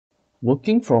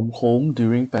Working from home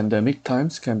during pandemic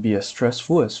times can be as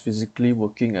stressful as physically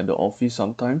working at the office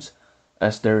sometimes,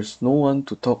 as there is no one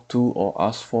to talk to or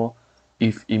ask for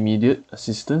if immediate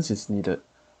assistance is needed.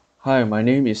 Hi, my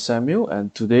name is Samuel,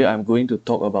 and today I'm going to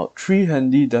talk about 3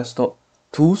 handy desktop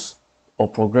tools or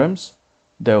programs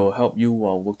that will help you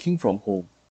while working from home.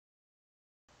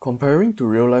 Comparing to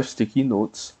real-life sticky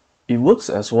notes, it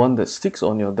works as one that sticks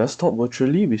on your desktop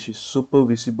virtually, which is super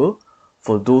visible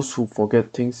for those who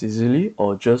forget things easily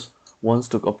or just wants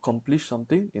to accomplish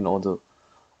something in order.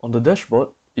 On the dashboard,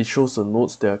 it shows the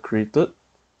notes that are created,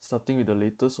 starting with the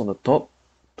latest on the top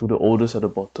to the oldest at the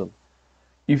bottom.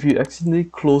 If you accidentally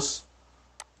close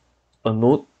a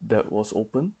note that was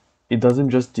open, it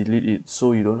doesn't just delete it,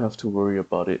 so you don't have to worry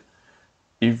about it.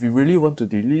 If you really want to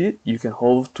delete it, you can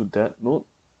hold to that note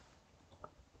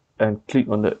and click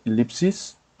on the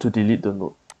ellipsis to delete the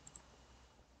note.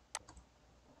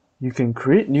 You can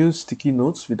create new sticky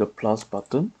notes with the plus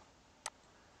button.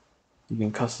 You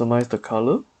can customize the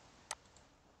color.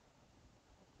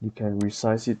 You can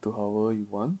resize it to however you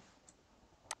want.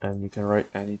 And you can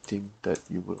write anything that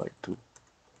you would like to.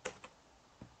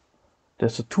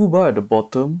 There's a toolbar at the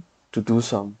bottom to do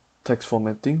some text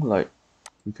formatting, like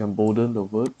you can bolden the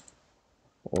word,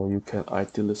 or you can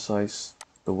italicize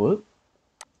the word,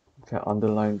 you can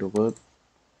underline the word,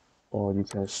 or you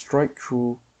can strike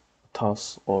through a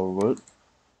task or a word.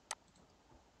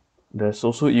 There's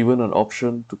also even an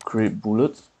option to create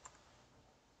bullets,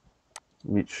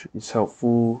 which is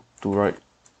helpful to write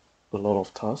a lot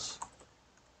of tasks.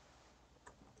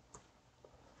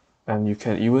 And you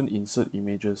can even insert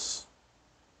images.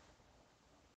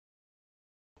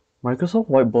 Microsoft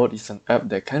Whiteboard is an app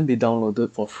that can be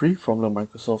downloaded for free from the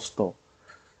Microsoft Store.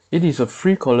 It is a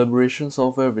free collaboration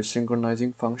software with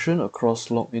synchronizing function across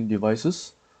logged-in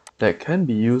devices that can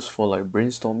be used for like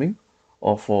brainstorming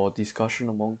or for discussion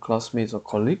among classmates or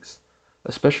colleagues,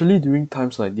 especially during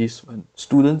times like this when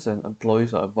students and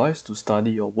employees are advised to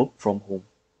study or work from home.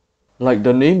 Like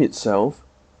the name itself,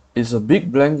 it's a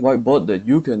big blank whiteboard that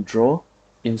you can draw,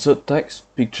 insert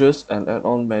text, pictures, and add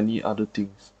on many other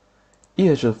things. It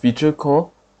has a feature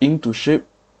called Ink to Shape.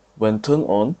 When turned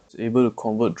on, it's able to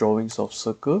convert drawings of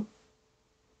circle,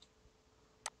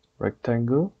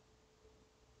 rectangle,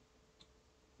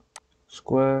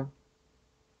 square,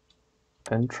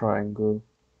 and triangle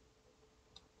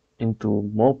into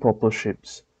more proper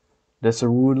shapes. There's a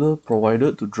ruler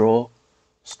provided to draw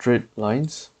straight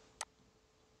lines.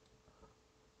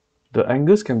 The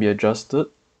angles can be adjusted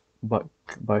by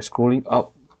scrolling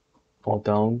up or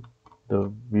down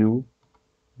the view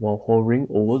while hovering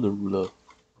over the ruler.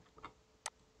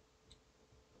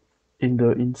 In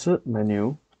the Insert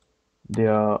menu,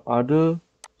 there are other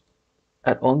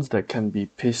add-ons that can be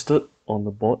pasted on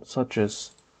the board, such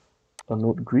as a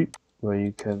note grid where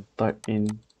you can type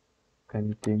in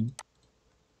anything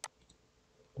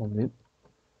on it.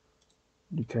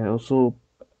 You can also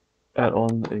add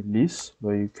on a list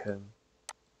where you can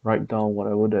write down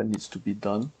whatever that needs to be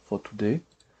done for today.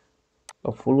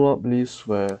 A follow-up list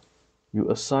where you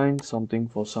assign something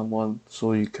for someone,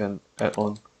 so you can add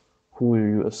on who are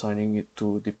you assigning it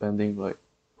to, depending like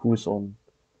who's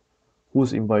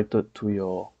invited to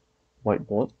your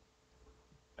whiteboard.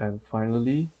 And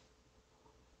finally,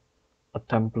 a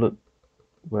template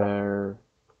where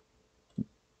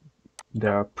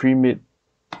there are pre-made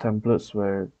templates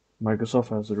where Microsoft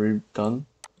has already done,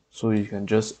 so you can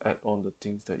just add on the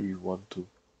things that you want to.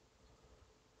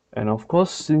 And of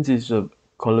course, since it's a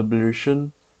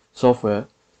collaboration software,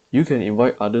 you can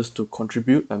invite others to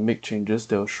contribute and make changes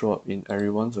that will show up in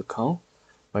everyone's account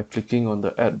by clicking on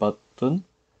the add button.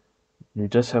 You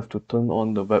just have to turn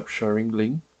on the web sharing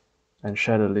link and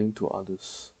share the link to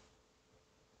others.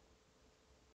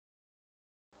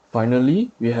 Finally,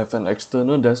 we have an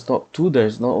external desktop tool that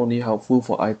is not only helpful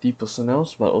for IT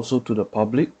personnel but also to the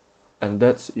public, and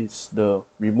that is the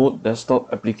remote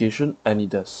desktop application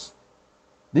AnyDesk.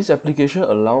 This application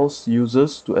allows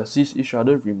users to assist each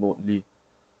other remotely.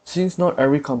 Since not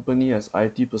every company has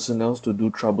IT personnel to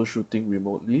do troubleshooting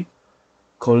remotely,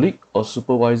 colleague or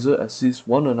supervisor assist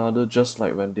one another just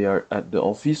like when they are at the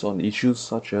office on issues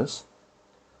such as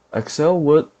Excel,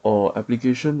 Word, or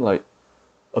application like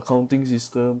accounting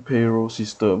system, payroll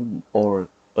system, or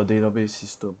a database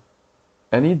system.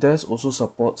 AnyDesk also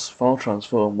supports file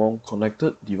transfer among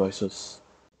connected devices.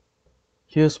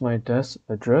 Here's my desk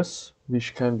address,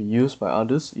 which can be used by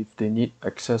others if they need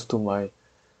access to my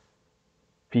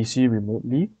PC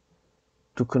remotely.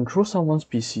 To control someone's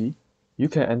PC, you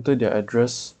can enter their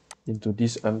address into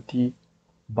this empty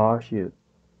bar here.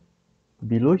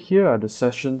 Below here are the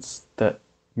sessions that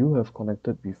you have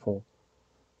connected before.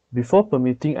 Before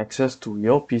permitting access to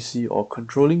your PC or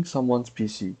controlling someone's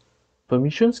PC,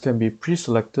 permissions can be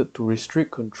pre-selected to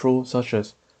restrict control such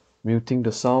as muting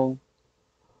the sound,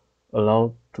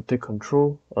 allow to take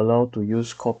control, allow to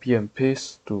use copy and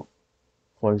paste to,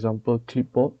 for example,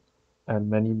 clipboard, and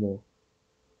many more.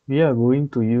 We are going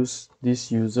to use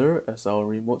this user as our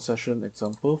remote session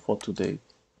example for today.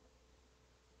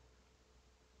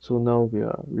 So now we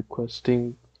are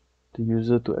requesting the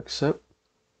user to accept,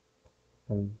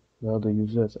 and now the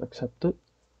user has accepted.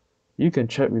 You can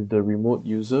check with the remote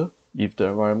user if the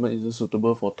environment isn't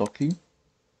suitable for talking.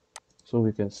 So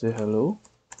we can say hello,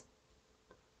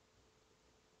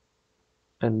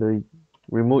 and the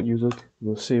remote user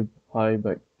will say hi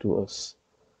back to us.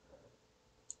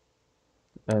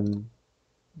 And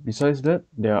besides that,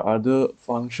 there are other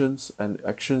functions and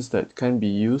actions that can be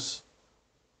used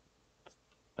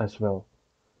as well.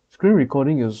 Screen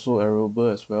recording is also available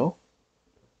as well.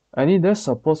 AnyDesk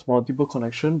supports multiple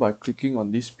connection by clicking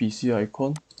on this PC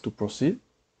icon to proceed.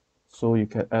 So you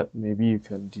can add, maybe you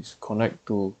can disconnect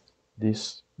to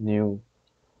this new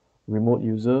remote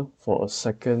user for a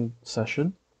second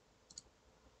session.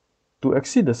 To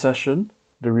exit the session,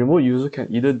 the remote user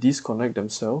can either disconnect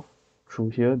themselves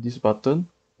through here, this button,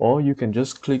 or you can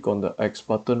just click on the X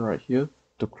button right here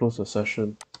to close the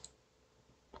session.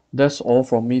 That's all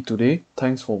from me today.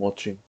 Thanks for watching.